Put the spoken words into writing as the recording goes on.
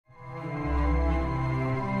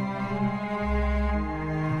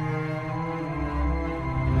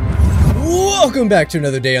Welcome back to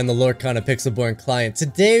another day on the Lorcana pixelborn client.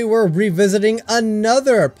 Today we're revisiting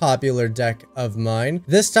another popular deck of mine.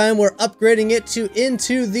 This time we're upgrading it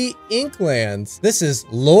into the Inklands. This is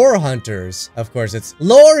Lore Hunters. Of course, it's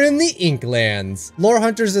lore in the Inklands. Lore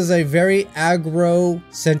Hunters is a very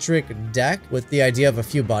aggro-centric deck with the idea of a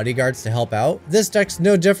few bodyguards to help out. This deck's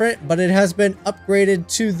no different, but it has been upgraded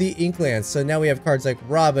to the Inklands. So now we have cards like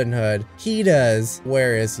Robin Hood, Kita's,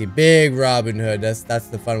 where is he? Big Robin Hood. That's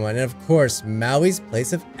the fun one. And of course, Maui's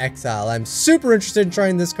Place of Exile. I'm super interested in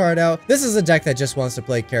trying this card out. This is a deck that just wants to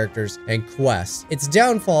play characters and quests. Its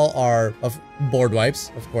downfall are of board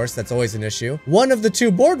wipes, of course, that's always an issue. One of the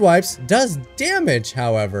two board wipes does damage,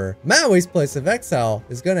 however. Maui's Place of Exile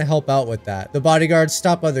is going to help out with that. The bodyguards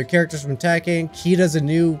stop other characters from attacking. Kita's a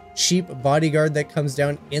new cheap bodyguard that comes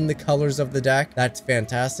down in the colors of the deck. That's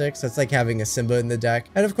fantastic. So it's like having a Simba in the deck.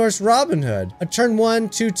 And of course, Robin Hood. A turn 1,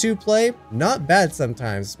 2/2 play, not bad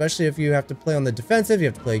sometimes, especially if you have to play on the defensive. You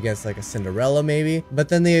have to play against like a Cinderella maybe. But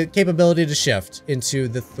then the capability to shift into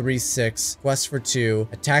the 3/6, quest for 2,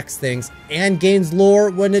 attacks things, and gains lore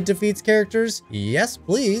when it defeats characters. Yes,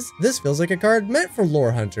 please. This feels like a card meant for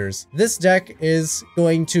lore hunters. This deck is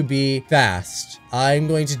going to be fast. I'm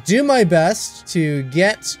going to do my best to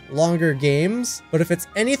get longer games, but if it's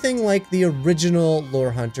anything like the original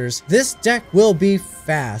Lore Hunters, this deck will be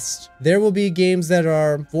fast. There will be games that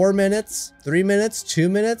are 4 minutes, 3 minutes, 2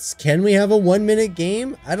 minutes. Can we have a 1-minute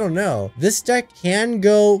game? I don't know. This deck can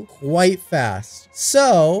go quite fast.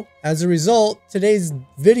 So, as a result, today's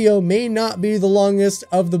video may not be the longest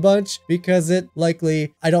of the bunch because I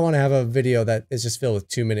don't want to have a video that is just filled with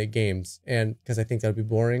 2-minute games. And because I think that would be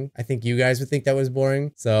boring. I think you guys would think that was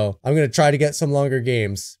boring. So I'm going to try to get some longer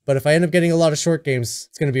games. But if I end up getting a lot of short games,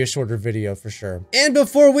 it's going to be a shorter video for sure. And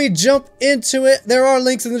before we jump into it, there are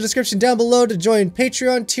links in the description down below to join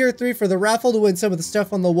Patreon Tier 3 for the raffle to win some of the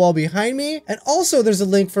stuff on the wall behind me. And also there's a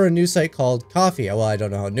link for a new site called Coffee. Well, I don't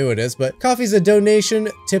know how new it is, but Coffee's a donation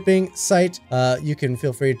tipping site. You can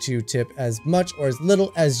feel free to tip as much or as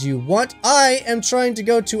little as you want. I am trying to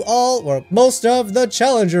go to all or most of the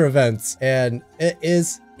Challenger events, and it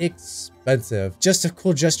is expensive. Just a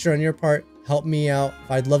cool gesture on your part. Help me out.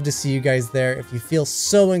 I'd love to see you guys there. If you feel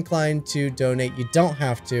so inclined to donate, you don't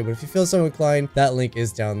have to, but if you feel so inclined, that link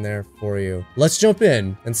is down there for you. Let's jump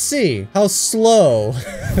in and see how slow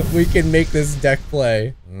we can make this deck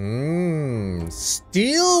play.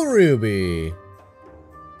 Steel Ruby.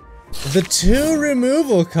 The 2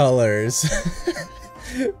 removal colors.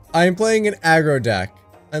 I'm playing an aggro deck.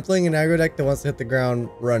 I'm playing an aggro deck that wants to hit the ground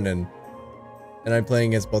running. And I'm playing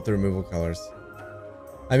against both the removal colors.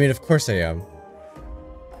 I mean, of course I am.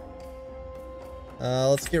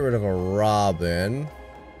 Let's get rid of a Robin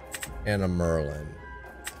and a Merlin.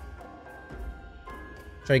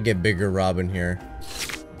 Try to get bigger Robin here.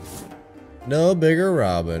 No bigger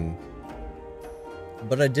Robin.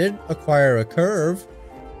 But I did acquire a curve.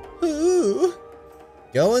 Ooh.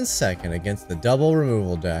 Going second against the double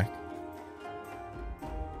removal deck.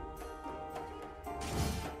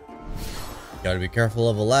 Gotta be careful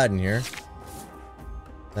of Aladdin here.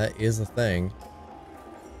 That is a thing.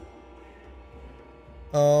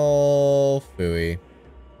 Oh, phooey.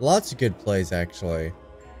 Lots of good plays, actually.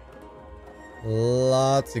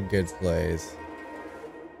 Lots of good plays.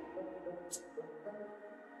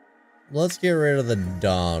 Let's get rid of the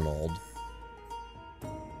Donald.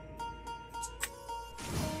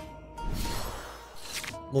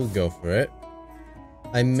 We'll go for it.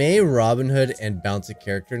 I may Robin Hood and bounce a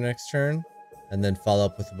character next turn, and then follow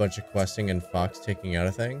up with a bunch of questing and Fox taking out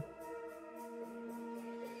a thing.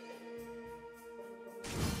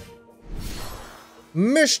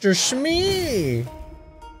 Mr. Shmee!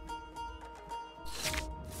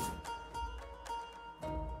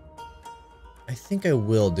 I think I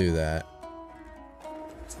will do that.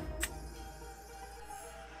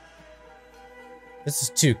 This is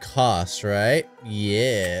 2 costs, right?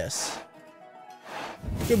 Yes.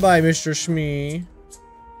 Goodbye, Mr. Shmee.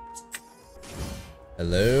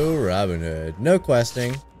 Hello, Robin Hood. No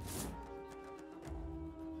questing.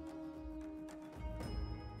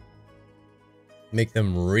 Make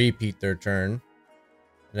them repeat their turn.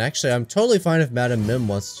 And actually, I'm totally fine if Madam Mim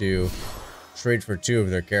wants to trade for 2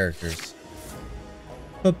 of their characters.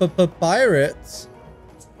 Pirates.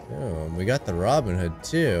 Oh, we got the Robin Hood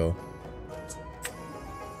too.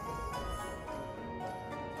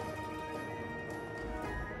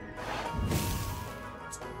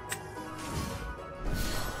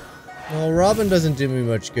 Well, Robin doesn't do me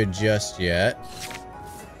much good just yet.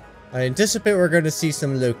 I anticipate we're going to see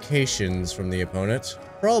some locations from the opponent.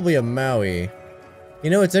 Probably a Maui. You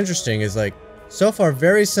know what's interesting is, like, so far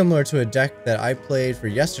very similar to a deck that I played for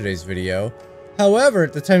yesterday's video. However,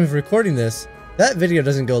 at the time of recording this, that video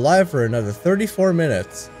doesn't go live for another 34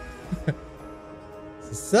 minutes.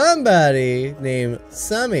 So somebody named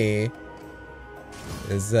Summy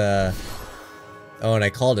is, oh, and I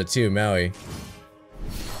called it too, Maui.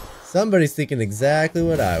 Somebody's thinking exactly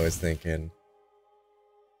what I was thinking.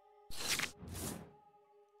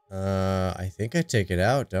 I think I take it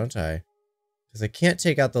out, don't I? Because I can't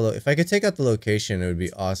take out the if I could take out the location, it would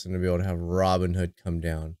be awesome to be able to have Robin Hood come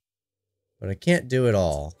down. But I can't do it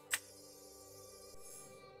all.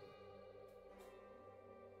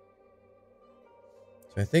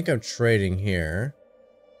 So I think I'm trading here.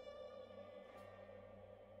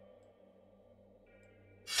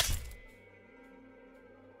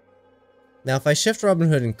 Now if I shift Robin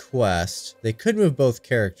Hood and Quest, they could move both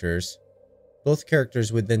characters. Both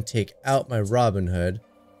characters would then take out my Robin Hood.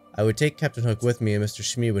 I would take Captain Hook with me, and Mr.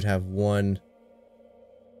 Shmee would have one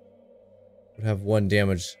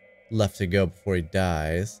damage left to go before he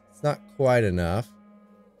dies. It's not quite enough.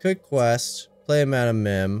 Could Quest, play him out of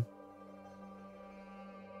Mim,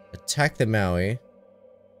 attack the Maui.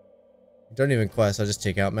 Don't even Quest, I'll just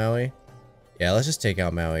take out Maui. Yeah, let's just take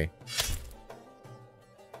out Maui.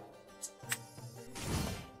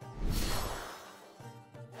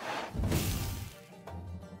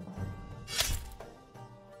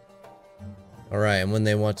 Alright, and when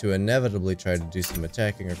they want to inevitably try to do some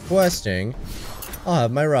attacking or questing, I'll have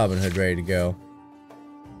my Robin Hood ready to go.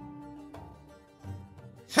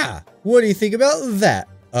 Ha! What do you think about that,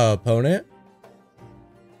 opponent?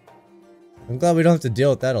 I'm glad we don't have to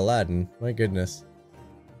deal with that Aladdin. My goodness.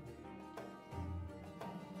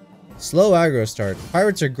 Slow aggro start.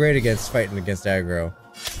 Pirates are great against fighting against aggro.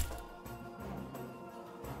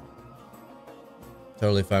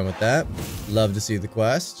 Totally fine with that. Love to see the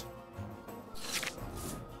quest.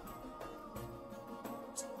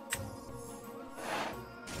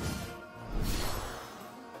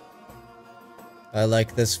 I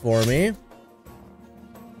like this for me.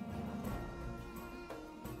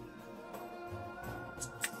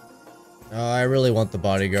 Oh, I really want the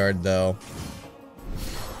bodyguard, though.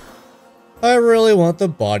 I really want the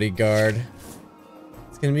bodyguard.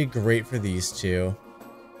 It's gonna be great for these two.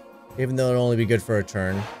 Even though it'll only be good for a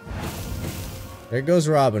turn. There goes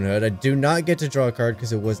Robin Hood. I do not get to draw a card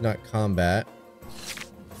because it was not combat.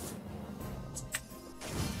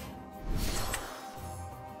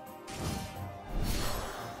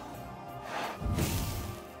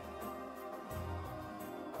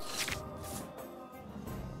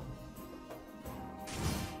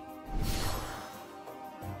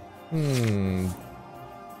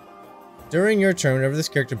 During your turn, whenever this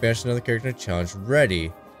character banishes another character in a challenge,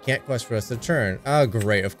 ready. Can't quest for the rest of the turn. Oh,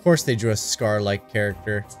 great. Of course they drew a Scar-like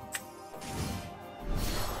character.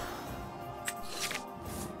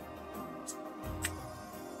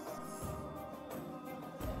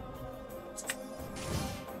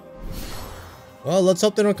 Well, let's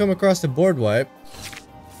hope they don't come across the board wipe.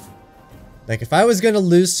 Like, if I was gonna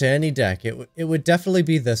lose to any deck, it would definitely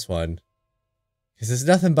be this one. Because it's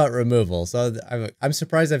nothing but removal, so I'm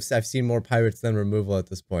surprised I've seen more pirates than removal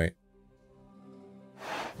at this point.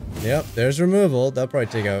 Yep, there's removal. They'll probably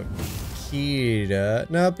take out Kida.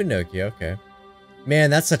 No, Pinocchio, okay.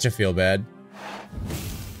 Man, that's such a feel bad.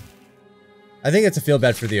 I think it's a feel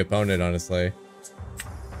bad for the opponent, honestly.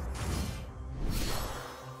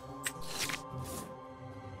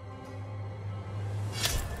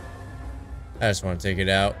 I just want to take it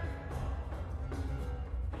out.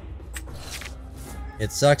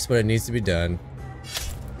 It sucks, but it needs to be done.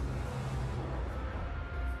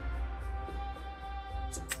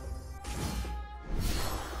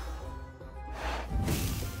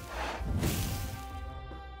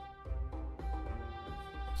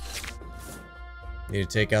 Need to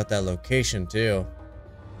take out that location, too.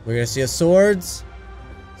 We're gonna see a swords.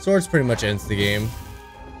 Swords pretty much ends the game.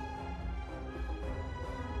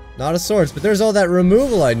 Not a swords, but there's all that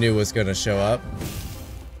removal I knew was gonna show up.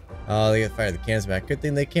 Oh, they get fired the cans back. Good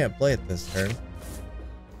thing they can't play it this turn.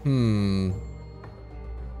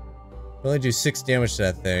 Only do 6 damage to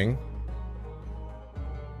that thing.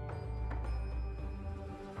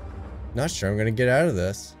 Not sure I'm gonna get out of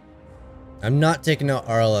this. I'm not taking out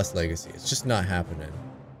RLS Legacy. It's just not happening.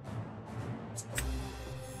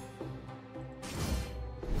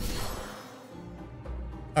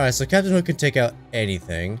 Alright, so Captain Hook can take out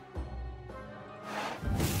anything.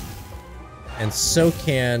 And so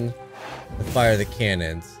can fire the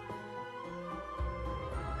cannons.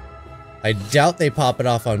 I doubt they pop it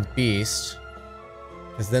off on Beast,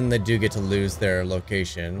 because then they do get to lose their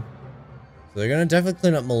location. So they're gonna definitely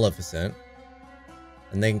clean up Maleficent.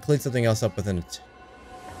 And they can clean something else up with an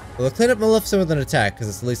Well, they'll clean up Maleficent with an attack, because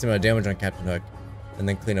it's the least amount of damage on Captain Hook. And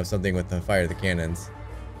then clean up something with the fire of the cannons.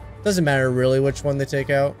 Doesn't matter really which one they take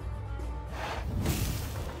out.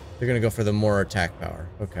 They're gonna go for the more attack power.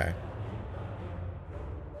 Okay.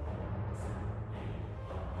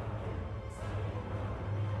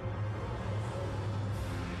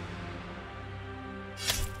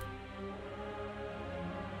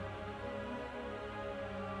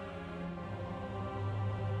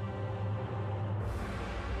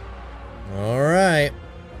 Alright.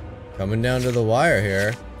 Coming down to the wire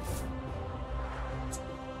here.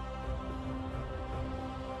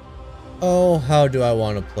 Oh, how do I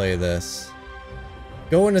want to play this?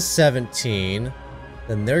 Going to 17.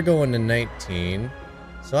 Then they're going to 19.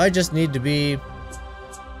 So I just need to be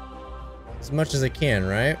as much as I can,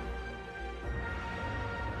 right?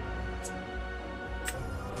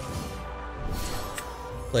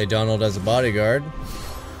 Play Donald as a bodyguard.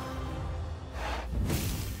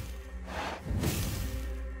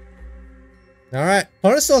 Alright,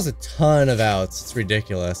 opponent still has a ton of outs. It's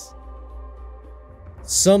ridiculous.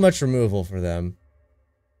 So much removal for them.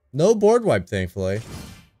 No board wipe, thankfully.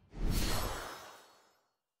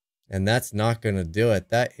 And that's not gonna do it.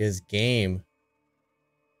 That is game.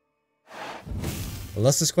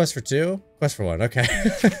 Unless this quest for 2? Quest for 1, okay.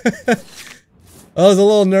 I was a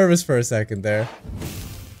little nervous for a second there.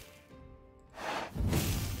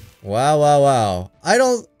 Wow, wow, wow.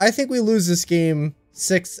 I think we lose this game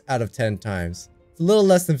 6 out of 10 times. It's a little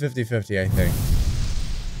less than 50-50, I think.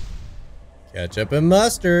 Ketchup and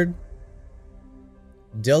mustard.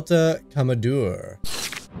 Delta Commodore.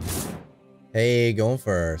 Hey, going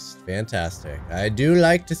first. Fantastic. I do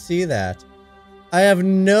like to see that. I have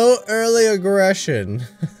no early aggression.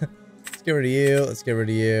 Let's get rid of you. Let's get rid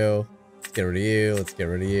of you. Let's get rid of you. Let's get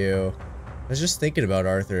rid of you. I was just thinking about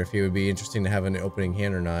Arthur, if he would be interesting to have an opening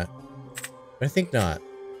hand or not. But I think not.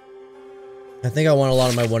 I think I want a lot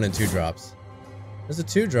of my 1 and 2 drops. There's a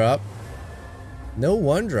 2 drop. No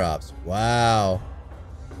 1 drops. Wow.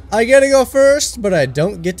 I get to go first, but I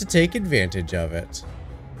don't get to take advantage of it.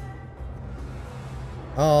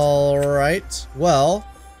 Alright. Well,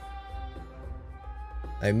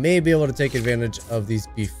 I may be able to take advantage of these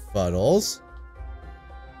befuddles.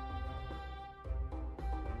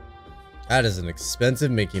 That is an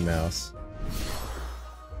expensive Mickey Mouse.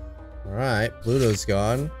 Alright, Pluto's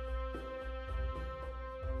gone.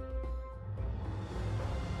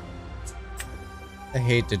 I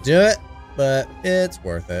hate to do it, but it's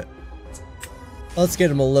worth it. Let's get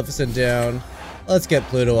a Maleficent down. Let's get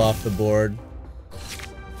Pluto off the board.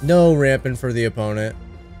 No ramping for the opponent.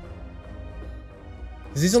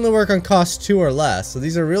 Because these only work on cost 2 or less, so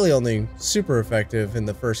these are really only super effective in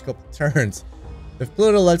the first couple turns. If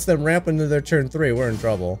Pluto lets them ramp into their turn 3, we're in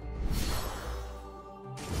trouble.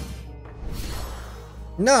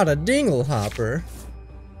 Not a dingle hopper.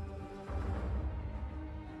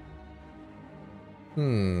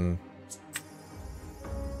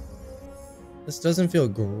 This doesn't feel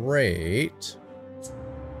great.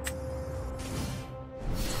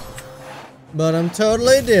 But I'm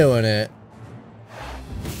totally doing it.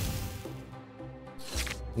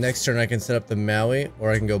 Next turn I can set up the Maui,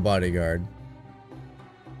 or I can go bodyguard.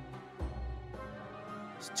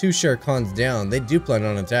 There's 2 Shere Khans down. They do plan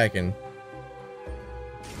on attacking.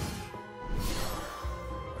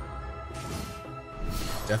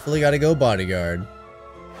 Definitely gotta go bodyguard.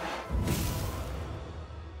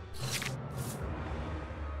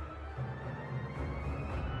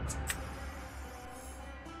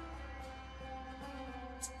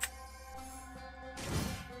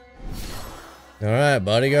 Alright,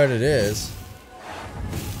 bodyguard it is.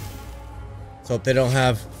 Let's hope they don't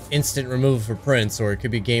have instant removal for Prince, or it could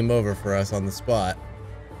be game over for us on the spot.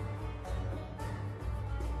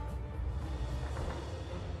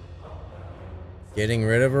 Getting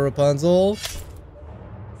rid of a Rapunzel.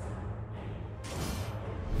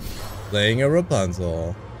 Playing a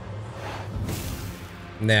Rapunzel.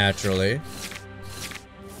 Naturally.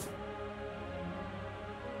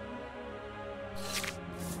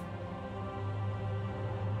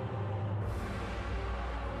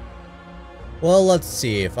 Well, let's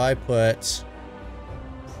see. If I put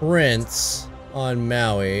Prince on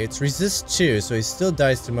Maui, it's resist 2, so he still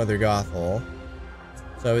dies to Mother Gothel.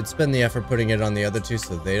 So I would spend the effort putting it on the other 2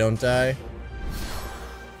 so they don't die.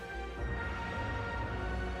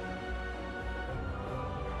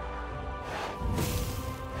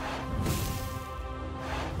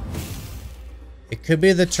 It could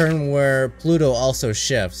be the turn where Pluto also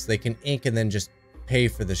shifts. They can ink and then just pay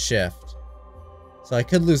for the shift. So I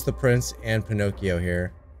could lose the Prince and Pinocchio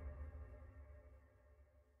here.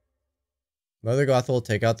 Mother Gothel will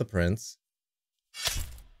take out the Prince.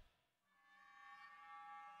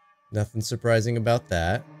 Nothing surprising about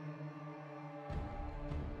that.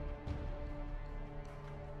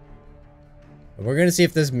 But we're gonna see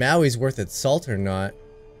if this Maui's worth its salt or not.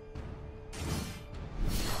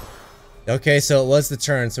 Okay, so it was the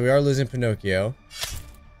turn, so we are losing Pinocchio.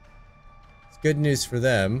 It's good news for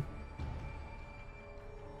them.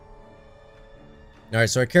 Alright,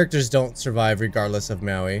 so our characters don't survive regardless of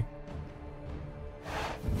Maui.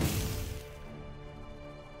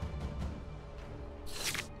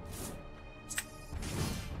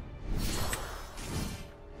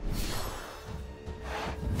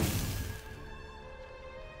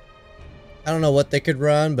 I don't know what they could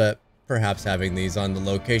run, but perhaps having these on the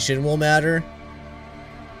location will matter.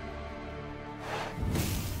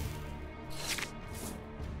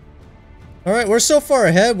 Alright, we're so far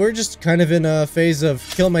ahead, we're just kind of in a phase of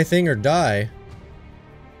kill my thing or die.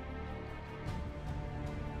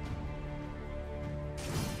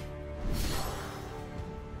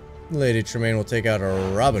 Lady Tremaine will take out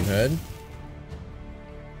a Robin Hood.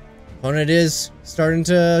 Opponent is starting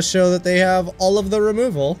to show that they have all of the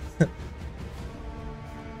removal.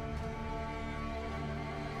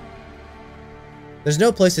 There's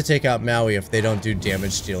no place to take out Maui if they don't do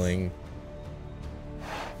damage dealing.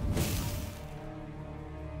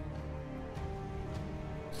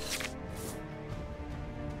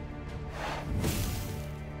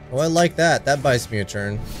 Oh, I like that. That buys me a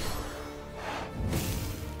turn.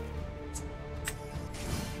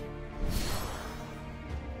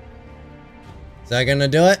 Is that gonna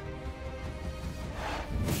do it?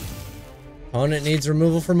 Opponent needs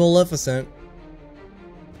removal for Maleficent.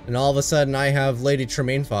 And all of a sudden I have Lady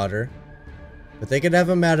Tremaine fodder. But they could have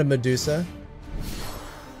a Madame Medusa.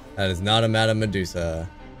 That is not a Madame Medusa.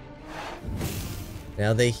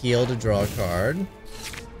 Now they heal to draw a card.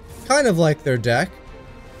 Kind of like their deck.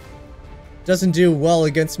 Doesn't do well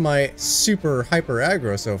against my super hyper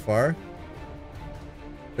aggro so far.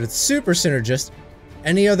 But it's super synergist.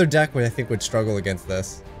 Any other deck I think would struggle against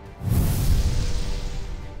this.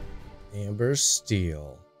 Amber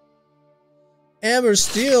Steel. Amber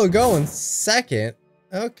Steel going second.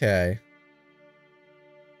 Okay.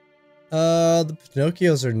 The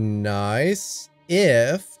Pinocchios are nice.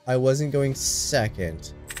 If I wasn't going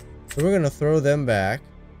second. So we're gonna throw them back.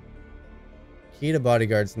 Key to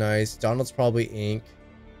Bodyguard's nice. Donald's probably ink.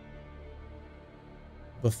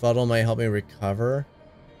 Befuddle might help me recover.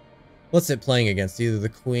 What's it playing against? Either the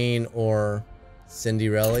Queen or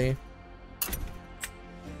Cinderella?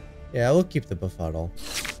 Yeah, we'll keep the Befuddle.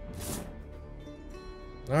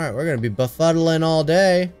 Alright, we're gonna be befuddling all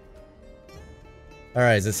day.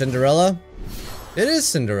 Alright, is it Cinderella? It is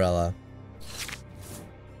Cinderella.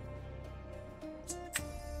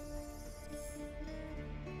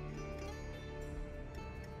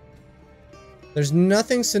 There's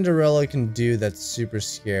nothing Cinderella can do that's super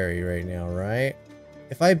scary right now, right?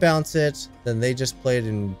 If I bounce it, then they just play it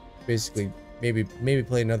and basically maybe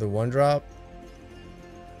play another one drop.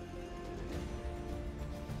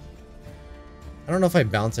 I don't know if I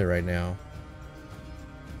bounce it right now.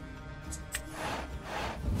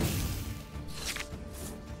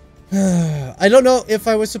 I don't know if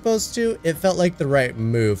I was supposed to. It felt like the right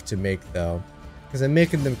move to make though. Because I'm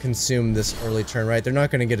making them consume this early turn, right? They're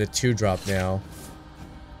not going to get a 2-drop now.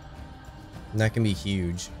 And that can be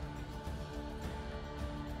huge.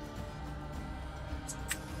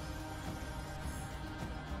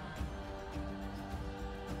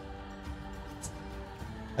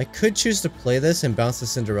 I could choose to play this and bounce the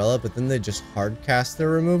Cinderella, but then they just hard cast their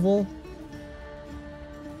removal.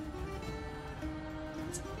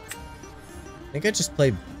 I think I just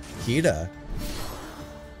play Kita.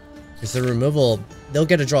 Because the removal, they'll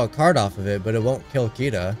get to draw a card off of it, but it won't kill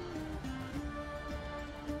Kita.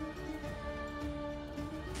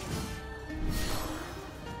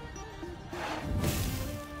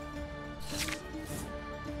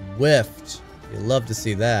 Whiffed. You love to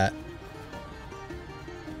see that.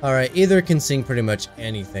 Alright, either can sing pretty much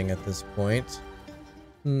anything at this point.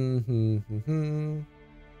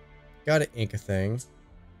 Gotta ink a thing.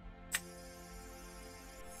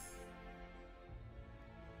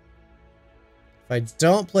 If I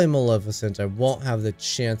don't play Maleficent, I won't have the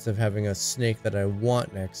chance of having a snake that I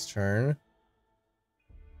want next turn.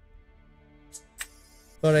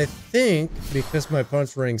 But I think, because my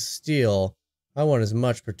opponent's running steel, I want as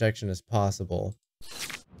much protection as possible.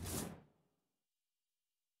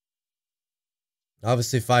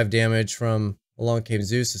 Obviously 5 damage from Along Came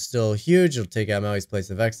Zeus is still huge. It'll take out Maui's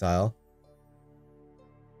Place of Exile.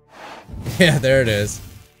 Yeah, there it is.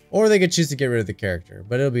 Or they could choose to get rid of the character,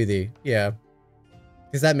 but it'll be the, yeah.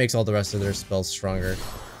 Because that makes all the rest of their spells stronger.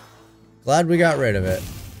 Glad we got rid of it.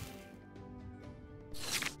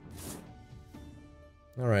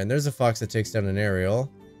 Alright, and there's a fox that takes down an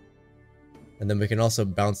aerial. And then we can also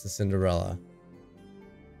bounce the Cinderella.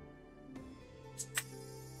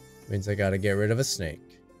 Means I gotta get rid of a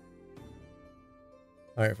snake.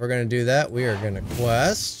 Alright, if we're gonna do that, we are gonna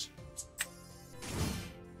quest.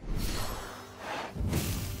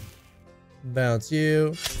 Bounce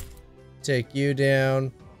you. Take you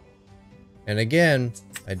down. And again,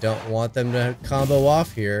 I don't want them to combo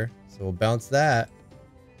off here, so we'll bounce that.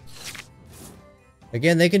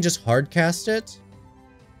 Again, they can just hard cast it.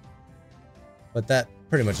 But that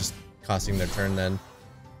pretty much is costing their turn then.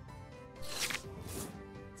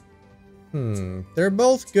 They're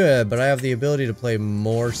both good, but I have the ability to play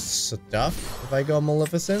more stuff if I go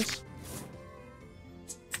Maleficent.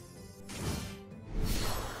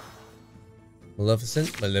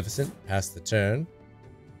 Maleficent, pass the turn.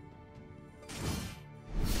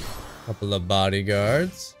 Couple of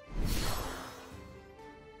bodyguards.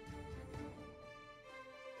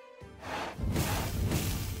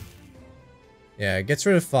 Yeah, it gets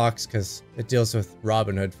rid of Fox because it deals with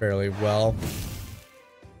Robin Hood fairly well.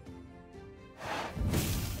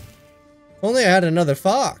 If only I had another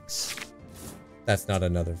Fox. That's not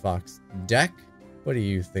another Fox. Deck? What are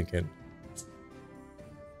you thinking?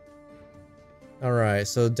 Alright,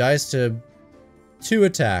 so dies to 2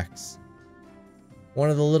 attacks. One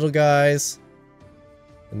of the little guys,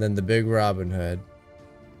 and then the big Robin Hood.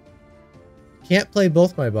 Can't play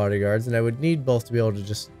both my bodyguards, and I would need both to be able to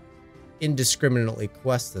just indiscriminately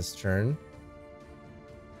quest this turn.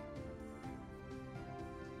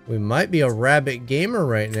 We might be a rabbit gamer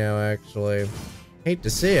right now, actually. Hate to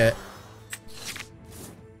see it.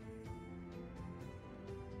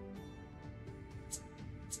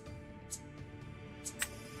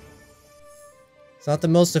 It's not the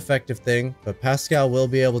most effective thing, but Pascal will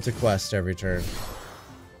be able to quest every turn.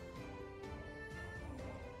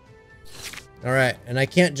 Alright, and I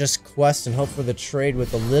can't just quest and hope for the trade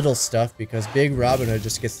with the little stuff because Big Robin Hood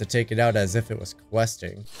just gets to take it out as if it was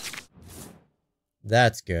questing.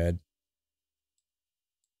 That's good.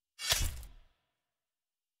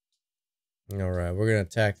 Alright, we're gonna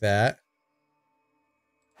attack that.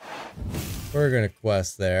 We're gonna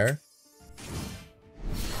quest there.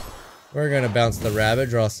 We're gonna bounce the rabbit,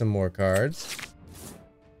 draw some more cards.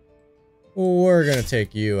 We're gonna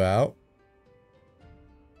take you out.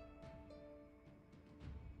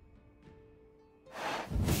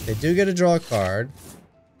 They do get to draw a card.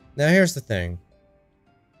 Now here's the thing.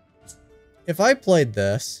 If I played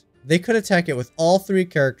this, they could attack it with all 3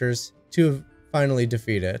 characters to finally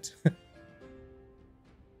defeat it.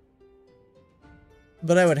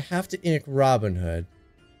 But I would have to ink Robin Hood.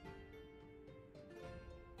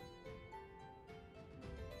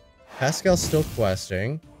 Pascal's still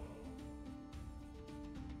questing.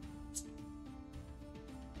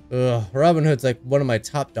 Ugh, Robin Hood's like one of my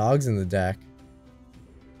top dogs in the deck.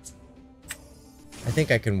 I think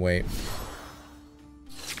I can wait.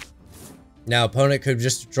 Now, opponent could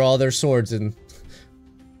just draw their swords and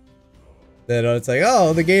then it's like,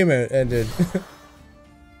 oh, the game ended.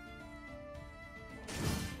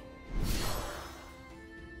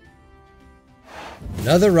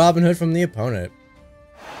 Another Robin Hood from the opponent.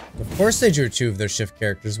 Of course they drew 2 of their shift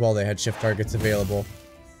characters while they had shift targets available.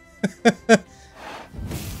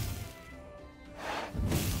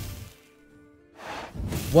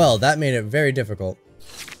 Well, that made it very difficult.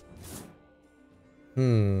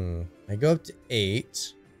 I go up to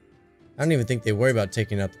 8. I don't even think they worry about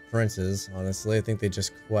taking out the princes, honestly. I think they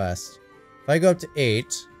just quest. If I go up to 8,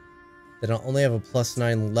 then I'll only have a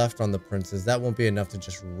 +9 left on the princes. That won't be enough to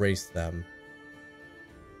just race them.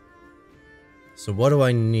 So what do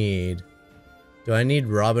I need? Do I need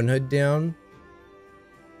Robin Hood down?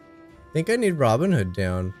 I think I need Robin Hood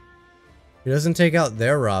down. He doesn't take out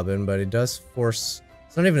their Robin, but he does force...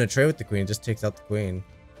 It's not even a trade with the queen, it just takes out the queen.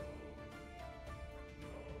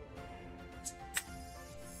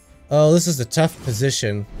 Oh, this is a tough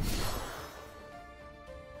position.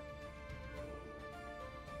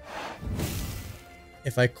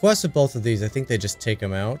 If I quest with both of these, I think they just take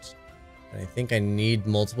them out. And I think I need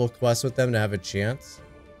multiple quests with them to have a chance.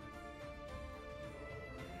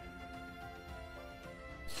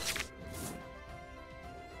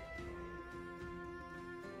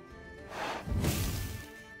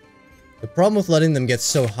 The problem with letting them get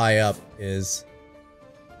so high up is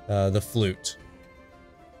the flute.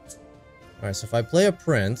 Alright, so if I play a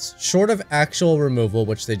prince, short of actual removal,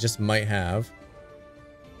 which they just might have.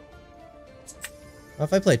 Well,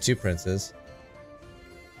 if I play 2 princes.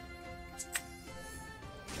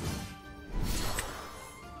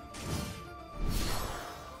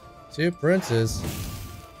 2 princes.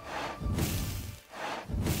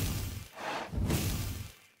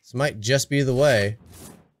 This might just be the way.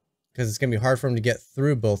 Because it's going to be hard for him to get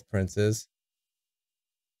through both princes.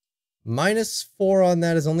 -4 on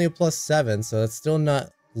that is only a +7, so that's still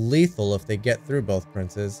not lethal if they get through both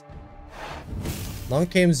princes. Along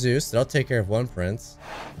came Zeus, that'll take care of one prince.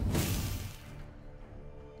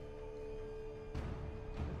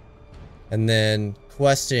 And then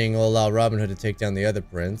questing will allow Robin Hood to take down the other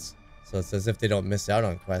prince. So it's as if they don't miss out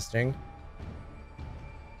on questing.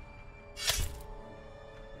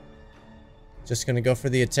 Just gonna go for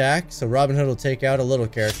the attack, so Robin Hood will take out a little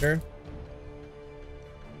character.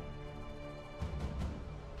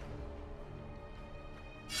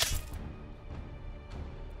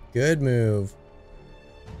 Good move.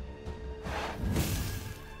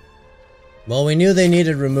 Well, we knew they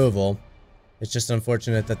needed removal. It's just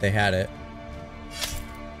unfortunate that they had it.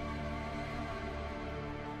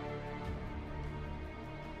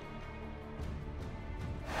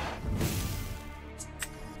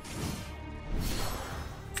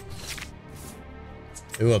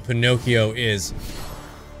 Ooh, a Pinocchio is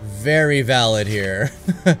very valid here.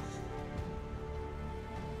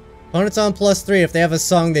 Opponent's on +3. If they have a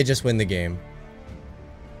song, they just win the game.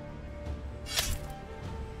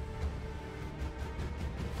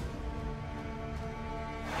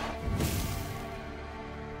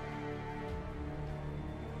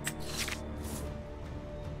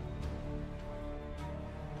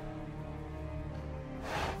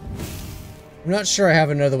 I'm not sure I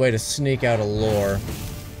have another way to sneak out a lore,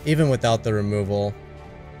 even without the removal.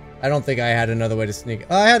 I don't think I had another way to sneak.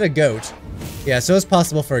 Oh, I had a goat. Yeah, so it's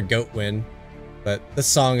possible for a goat win, but the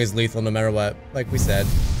song is lethal no matter what, like we said.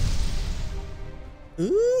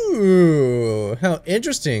 Ooh, how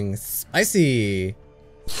interesting. Spicy.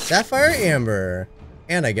 Sapphire Amber.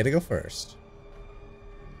 And I get to go first.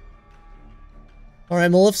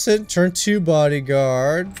 Alright, Maleficent, turn 2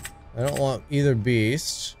 bodyguard. I don't want either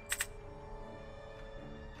beast.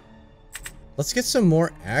 Let's get some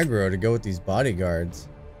more aggro to go with these bodyguards.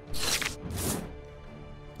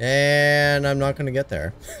 And I'm not gonna get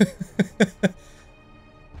there.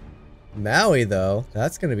 Maui, though,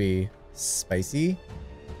 that's gonna be spicy.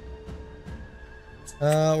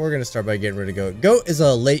 We're gonna start by getting rid of Goat. Goat is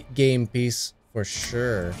a late game piece for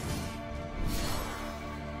sure.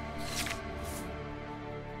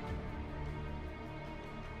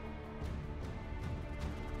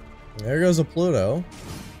 There goes a Pluto.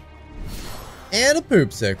 And a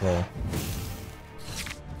Poopsicle. I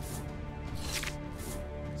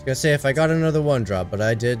was gonna say if I got another 1-drop, but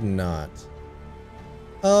I did not.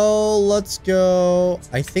 Oh, let's go.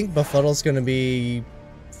 I think Befuddle's gonna be...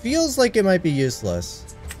 Feels like it might be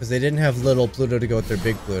useless. Because they didn't have little Pluto to go with their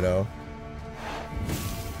big Pluto.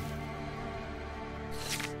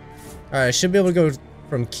 Alright, I should be able to go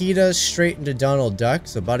from Kita straight into Donald Duck.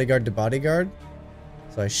 So bodyguard to bodyguard.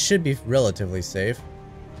 So I should be relatively safe.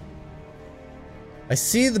 I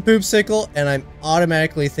see the Poopsicle and I'm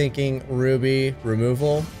automatically thinking Ruby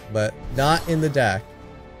removal, but not in the deck.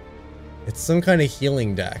 It's some kind of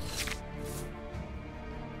healing deck.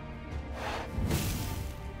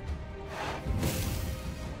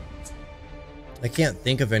 I can't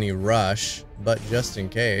think of any rush, but just in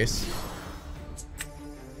case.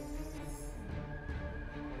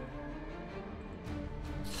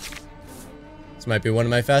 This might be one of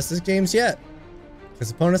my fastest games yet, because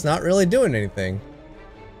the opponent's not really doing anything.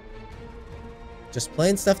 Just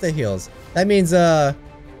playing stuff that heals. That means, well,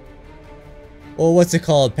 what's it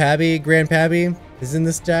called? Pabby? Grand Pabby is in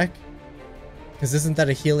this deck? Because isn't that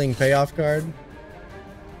a healing payoff card?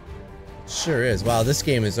 Sure is. Wow, this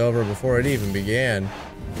game is over before it even began.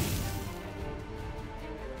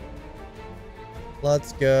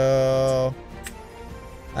 Let's go.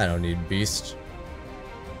 I don't need Beast.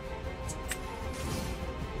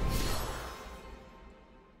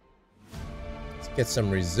 Let's get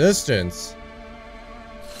some resistance.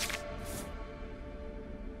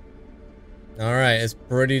 Alright, it's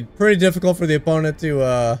pretty difficult for the opponent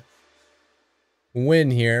to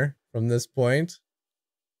win here from this point.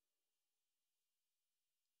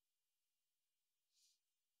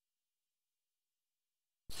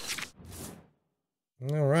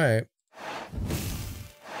 Alright.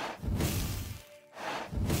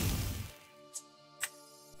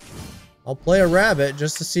 I'll play a rabbit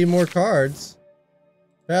just to see more cards.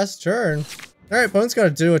 Fast turn. Alright, opponent's got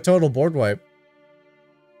to do a total board wipe.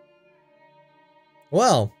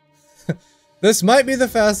 Well, this might be the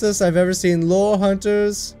fastest I've ever seen lore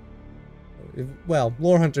hunters. Well,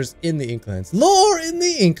 lore hunters in the Inklands. Lore in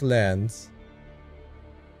the Inklands!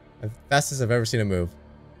 Fastest I've ever seen a move.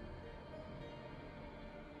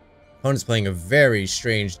 Opponent's playing a very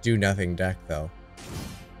strange do-nothing deck, though.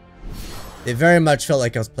 It very much felt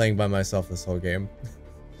like I was playing by myself this whole game.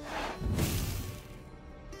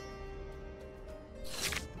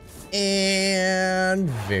 And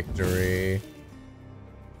victory.